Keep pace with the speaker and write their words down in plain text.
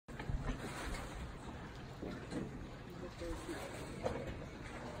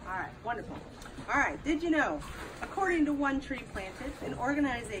Wonderful. All right, did you know, according to One Tree Planted, an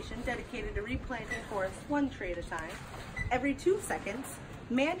organization dedicated to replanting forests one tree at a time, every 2 seconds,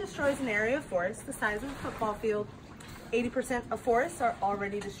 man destroys an area of forest the size of a football field. 80% of forests are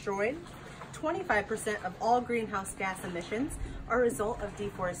already destroyed. 25% of all greenhouse gas emissions are a result of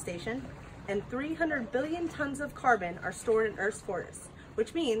deforestation, and 300 billion tons of carbon are stored in Earth's forests,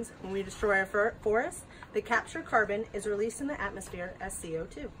 which means when we destroy our forests, the captured carbon is released in the atmosphere as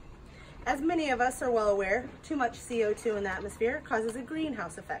CO2. As many of us are well aware, too much CO2 in the atmosphere causes a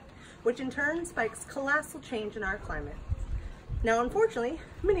greenhouse effect, which in turn spikes colossal change in our climate. Now, unfortunately,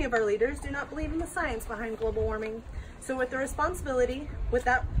 many of our leaders do not believe in the science behind global warming, so the responsibility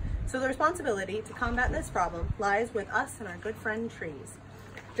to combat this problem lies with us and our good friend trees.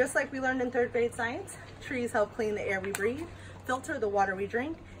 Just like we learned in 3rd grade science, trees help clean the air we breathe, filter the water we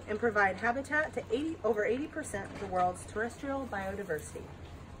drink, and provide habitat to over 80% of the world's terrestrial biodiversity.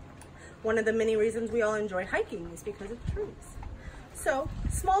 One of the many reasons we all enjoy hiking is because of trees. So,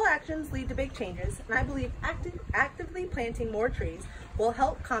 small actions lead to big changes, and I believe actively planting more trees will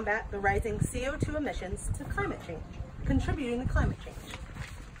help combat the rising CO2 emissions to climate change, contributing to climate change.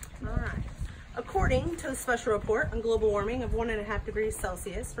 All right. According to a special report on global warming of 1.5 degrees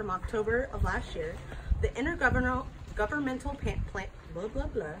Celsius from October of last year, the Intergovernmental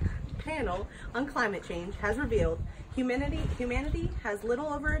Panel on Climate Change has revealed humanity has little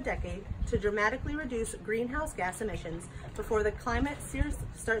over a decade to dramatically reduce greenhouse gas emissions before the climate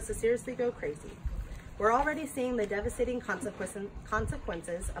starts to seriously go crazy. We're already seeing the devastating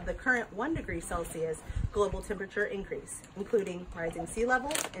consequences of the current 1 degree Celsius global temperature increase, including rising sea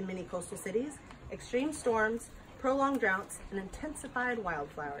levels in many coastal cities, extreme storms, prolonged droughts, and intensified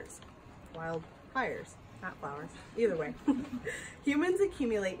wildfires, not flowers, either way. Humans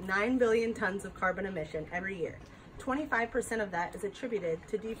accumulate 9 billion tons of carbon emission every year. 25% of that is attributed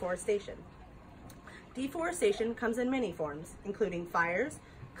to deforestation. Deforestation comes in many forms, including fires,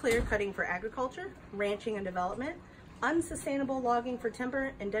 clear cutting for agriculture, ranching and development, unsustainable logging for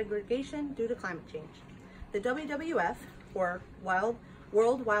timber, and degradation due to climate change. The WWF, or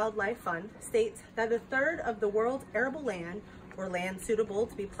World Wildlife Fund, states that 1/3 of the world's arable land, or land suitable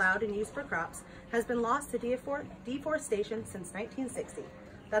to be plowed and used for crops, has been lost to deforestation since 1960.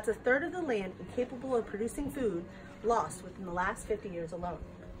 That's 1/3 of the land incapable of producing food lost within the last 50 years alone.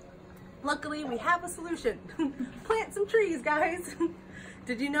 Luckily, we have a solution. Plant some trees, guys.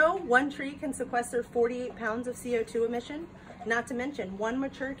 Did you know 1 tree can sequester 48 pounds of CO2 emission? Not to mention, 1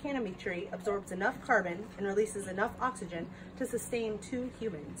 mature canopy tree absorbs enough carbon and releases enough oxygen to sustain 2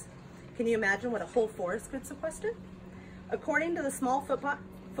 humans. Can you imagine what a whole forest could sequester? According to the Small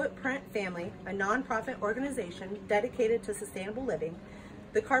Footprint Family, a nonprofit organization dedicated to sustainable living,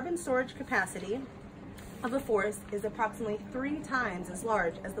 the carbon storage capacity of a forest is approximately 3 times as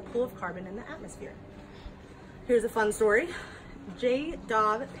large as the pool of carbon in the atmosphere. Here's a fun story.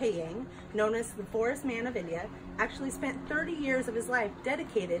 Jadhav Payeng, known as the Forest Man of India, actually spent 30 years of his life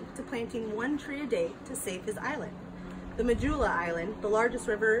dedicated to planting 1 tree a day to save his island. The Majula Island, the largest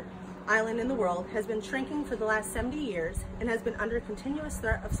river island in the world, has been shrinking for the last 70 years and has been under continuous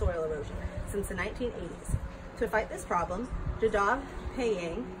threat of soil erosion since the 1980s. To fight this problem, Jadhav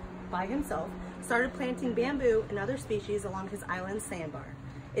Payeng, by himself, started planting bamboo and other species along his island's sandbar.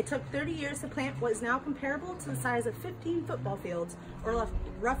 It took 30 years to plant what is now comparable to the size of 15 football fields, or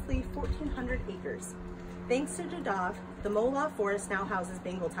roughly 1,400 acres. Thanks to Jadhav, the Mola forest now houses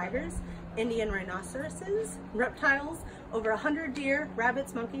Bengal tigers, Indian rhinoceroses, reptiles, over 100 deer,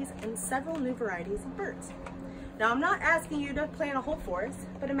 rabbits, monkeys, and several new varieties of birds. Now, I'm not asking you to plant a whole forest,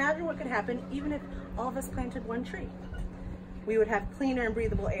 but imagine what could happen even if all of us planted 1 tree. We would have cleaner and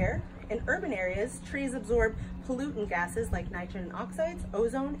breathable air. In urban areas, trees absorb pollutant gases like nitrogen oxides,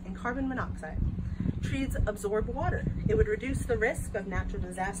 ozone, and carbon monoxide. Trees absorb water. It would reduce the risk of natural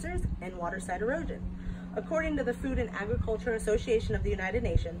disasters and waterside erosion. According to the Food and Agriculture Association of the United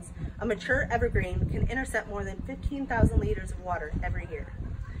Nations, a mature evergreen can intercept more than 15,000 liters of water every year.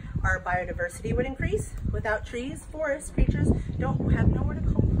 Our biodiversity would increase. Without trees, forest creatures don't have nowhere to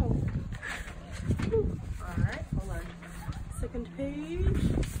call home. All right, hold on. Second page.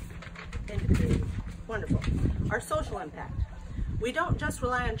 End of page. Wonderful. Our social impact. We don't just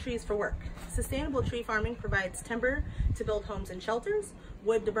rely on trees for work. Sustainable tree farming provides timber to build homes and shelters,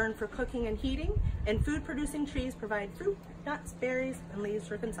 wood to burn for cooking and heating, and food-producing trees provide fruit, nuts, berries, and leaves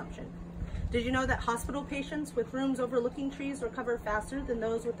for consumption. Did you know that hospital patients with rooms overlooking trees recover faster than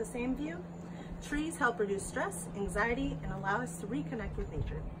those with the same view? Trees help reduce stress, anxiety, and allow us to reconnect with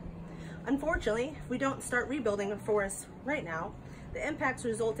nature. Unfortunately, if we don't start rebuilding a forest right now, the impacts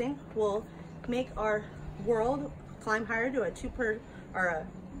resulting will make our world climb higher to a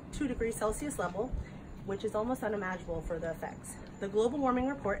 2 degrees Celsius level, which is almost unimaginable for the effects. The global warming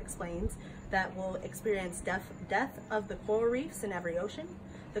report explains that we'll experience death of the coral reefs in every ocean,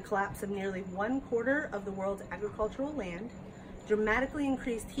 the collapse of nearly 1/4 of the world's agricultural land, dramatically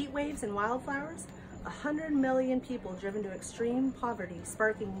increased heat waves and wildflowers, 100 million people driven to extreme poverty,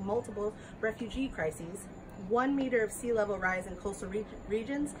 sparking multiple refugee crises, 1 meter of sea level rise in coastal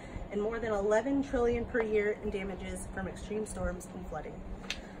regions, and more than 11 trillion per year in damages from extreme storms and flooding.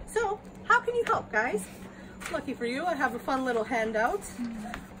 So, how can you help, guys? Lucky for you, I have a fun little handout.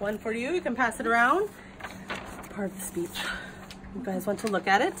 One for you, you can pass it around. Part of the speech. You guys want to look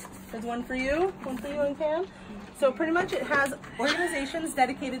at it? There's one for you and Cam. So pretty much it has organizations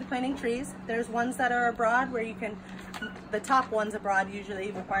dedicated to planting trees. There's ones that are abroad where you can, the top ones abroad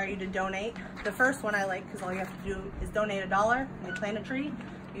usually require you to donate. The first one I like because all you have to do is donate $1 and you plant a tree.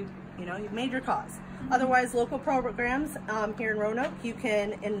 You've made your cause. Otherwise, local programs here in Roanoke, you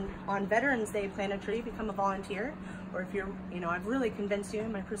can, on Veterans Day, plant a tree, become a volunteer. Or if you're, I've really convinced you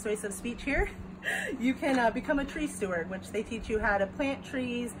in my persuasive speech here, you can become a tree steward, which they teach you how to plant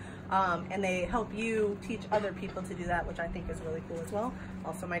trees, and they help you teach other people to do that, which I think is really cool as well.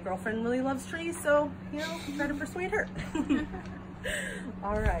 Also, my girlfriend really loves trees, so, try to persuade her.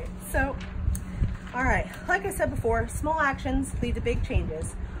 All right, like I said before, small actions lead to big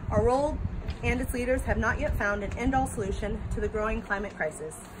changes. Our role and its leaders have not yet found an end-all solution to the growing climate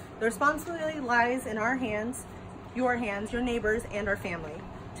crisis. The responsibility lies in our hands, your neighbors, and our family.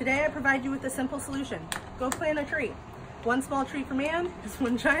 Today I provide you with a simple solution. Go plant a tree. One small tree for man is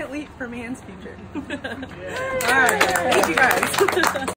one giant leap for man's future. All right, thank you guys.